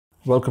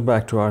Welcome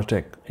back to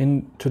rTech.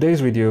 In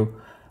today's video,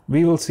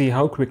 we will see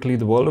how quickly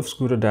the world of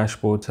scooter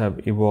dashboards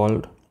have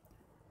evolved,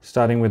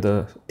 starting with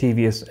the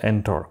TVS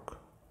Ntorq.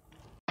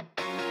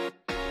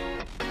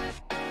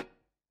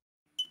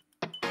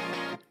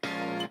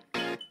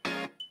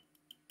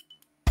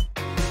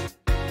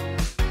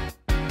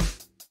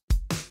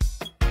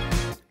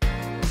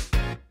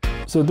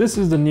 So this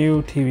is the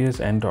new TVS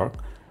Ntorq.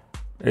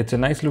 It's a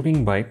nice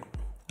looking bike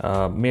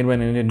made by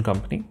an Indian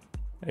company.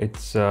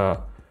 It's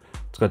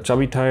got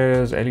chubby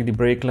tires, LED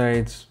brake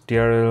lights,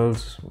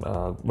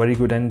 TRLs, very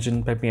good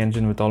engine, peppy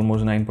engine with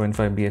almost 9.5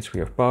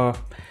 bhp of power,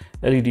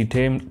 LED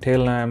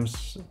tail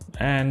lamps,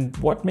 and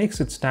what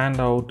makes it stand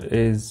out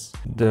is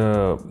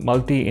the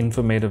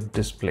multi-informative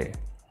display.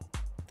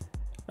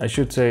 I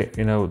should say,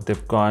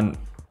 they've gone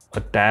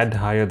a tad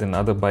higher than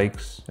other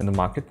bikes in the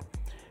market,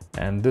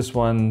 and this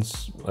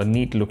one's a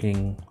neat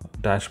looking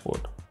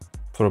dashboard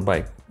for a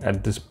bike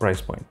at this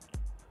price point.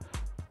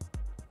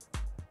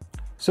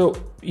 So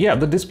yeah,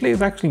 the display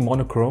is actually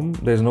monochrome.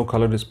 There's no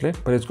color display,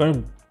 but it's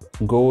going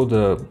to go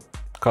the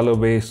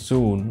colorway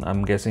soon.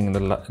 I'm guessing in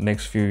the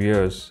next few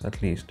years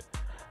at least.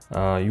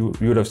 You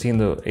would have seen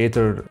the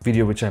Aether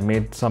video which I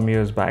made some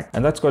years back,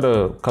 and that's got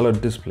a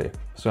colored display.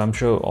 So I'm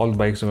sure all the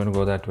bikes are going to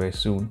go that way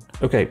soon.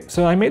 Okay,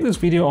 so I made this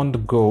video on the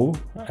go,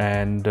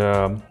 and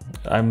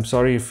I'm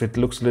sorry if it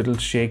looks a little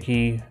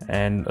shaky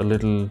and a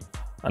little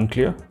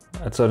unclear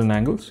at certain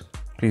angles.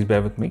 Please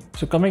bear with me.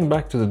 So coming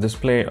back to the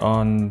display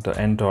on the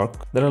Ntorq,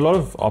 there are a lot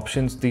of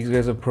options these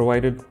guys have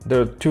provided. There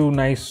are two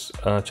nice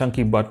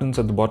chunky buttons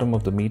at the bottom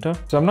of the meter.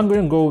 So I'm not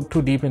going to go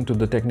too deep into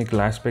the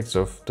technical aspects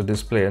of the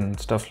display and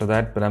stuff like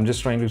that, but I'm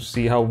just trying to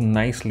see how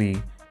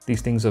nicely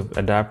these things have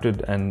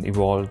adapted and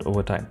evolved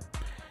over time.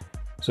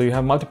 So you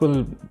have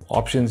multiple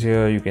options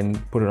here. You can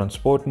put it on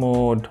sport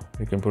mode,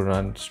 you can put it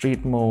on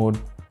street mode.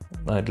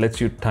 It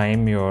lets you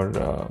time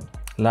your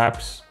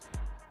laps.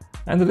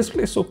 And the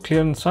display is so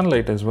clear in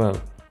sunlight as well.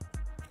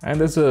 And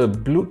there's a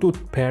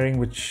Bluetooth pairing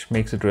which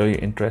makes it really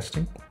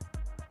interesting.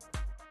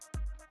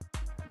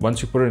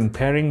 Once you put it in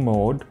pairing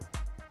mode,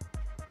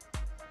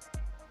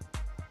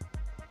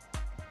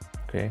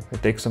 okay,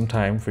 it takes some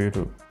time for you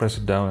to press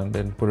it down and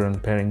then put it in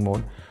pairing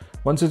mode.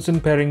 Once it's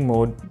in pairing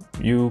mode,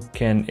 you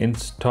can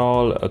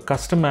install a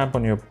custom app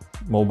on your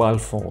mobile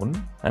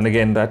phone. And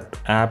again, that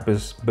app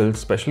is built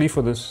specially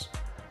for this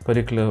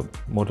particular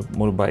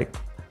motorbike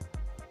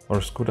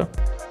or scooter.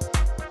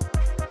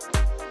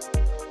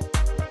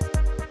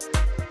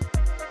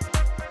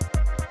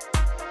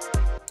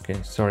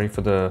 Okay, sorry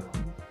for the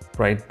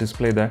bright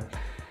display there.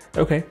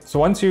 Okay, so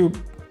once you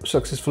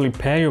successfully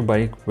pair your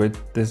bike with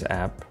this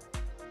app,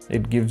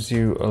 it gives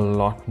you a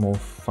lot more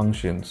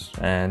functions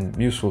and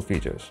useful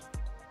features.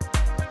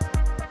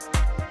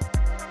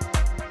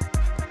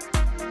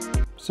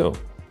 So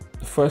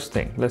the first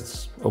thing,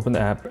 let's open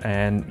the app,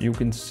 and you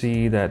can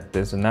see that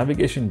there's a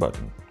navigation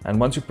button. And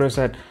once you press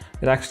that,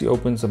 it actually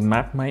opens a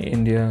Map My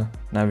India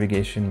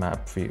navigation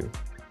map for you.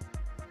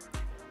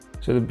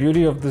 So the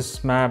beauty of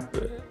this map,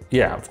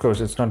 yeah, of course,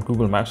 it's not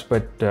Google Maps,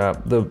 but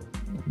the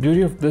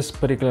beauty of this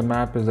particular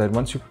map is that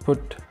once you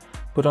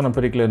put on a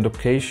particular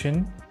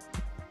location,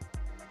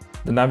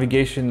 the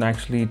navigation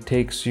actually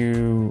takes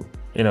you,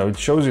 it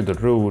shows you the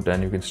route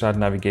and you can start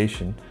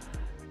navigation.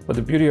 But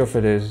the beauty of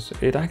it is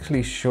it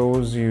actually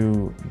shows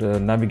you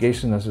the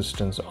navigation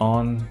assistance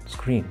on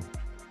screen,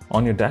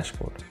 on your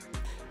dashboard.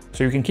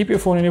 So you can keep your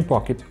phone in your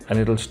pocket and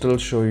it'll still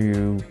show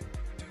you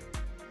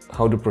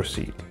how to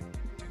proceed.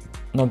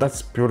 Now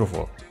that's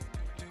beautiful.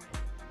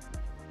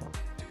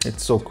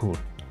 It's so cool.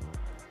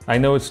 I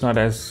know it's not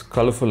as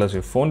colorful as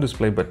your phone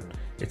display, but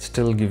it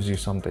still gives you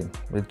something.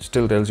 It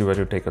still tells you where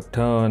to take a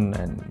turn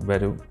and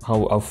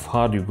how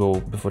hard you go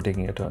before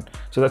taking a turn.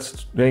 So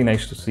that's very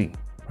nice to see,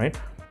 right?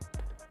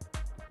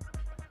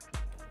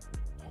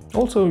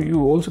 Also,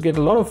 you also get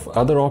a lot of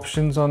other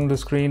options on the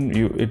screen.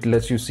 It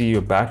lets you see your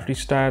battery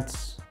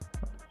stats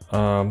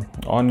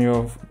on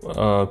your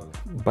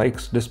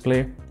bike's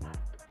display.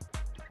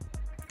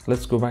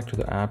 Let's go back to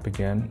the app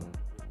again.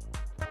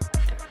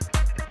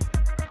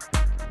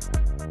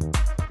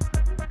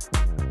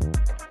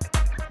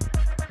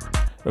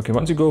 Okay,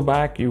 once you go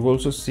back, you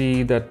also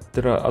see that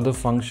there are other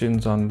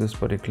functions on this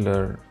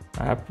particular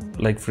app.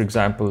 Like for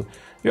example,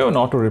 you have an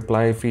auto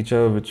reply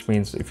feature, which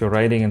means if you're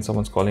riding and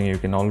someone's calling you, you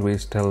can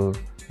always tell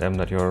them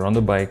that you're on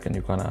the bike and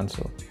you can't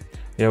answer.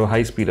 You have a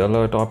high-speed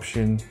alert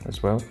option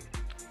as well.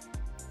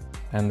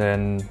 And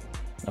then,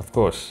 of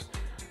course,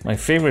 my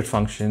favorite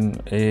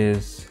function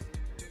is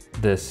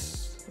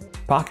this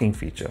parking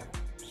feature.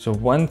 So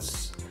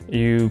once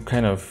you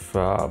kind of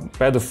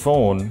pair the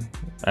phone,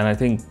 and I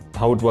think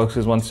how it works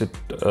is once it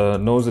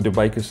knows that your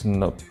bike is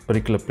in a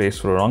particular place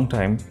for a long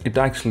time, it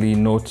actually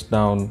notes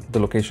down the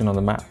location on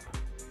the map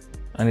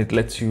and it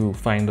lets you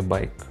find the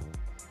bike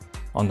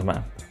on the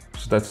map.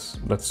 So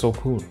that's so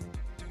cool.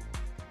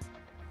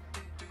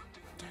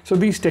 So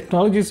these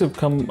technologies have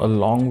come a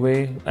long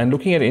way, and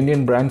looking at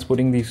Indian brands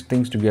putting these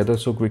things together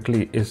so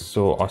quickly is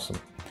so awesome.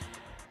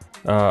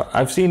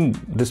 I've seen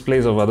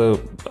displays of other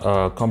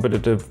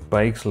competitive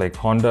bikes like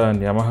Honda and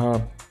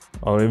Yamaha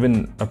or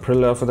even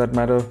Aprilia for that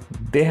matter,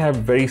 they have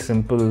very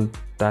simple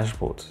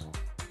dashboards.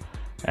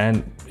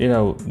 And you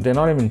know, they're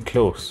not even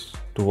close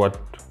to what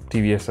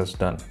TVS has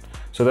done.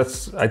 So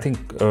that's, I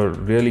think, a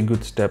really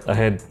good step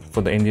ahead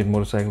for the Indian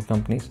motorcycle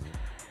companies.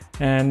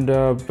 And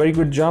very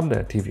good job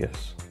there,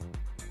 TVS.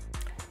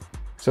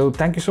 So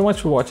thank you so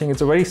much for watching.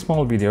 It's a very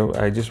small video.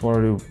 I just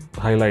wanted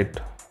to highlight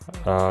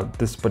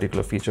this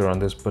particular feature on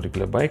this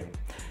particular bike.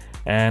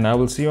 And I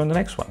will see you on the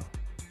next one.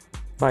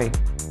 Bye.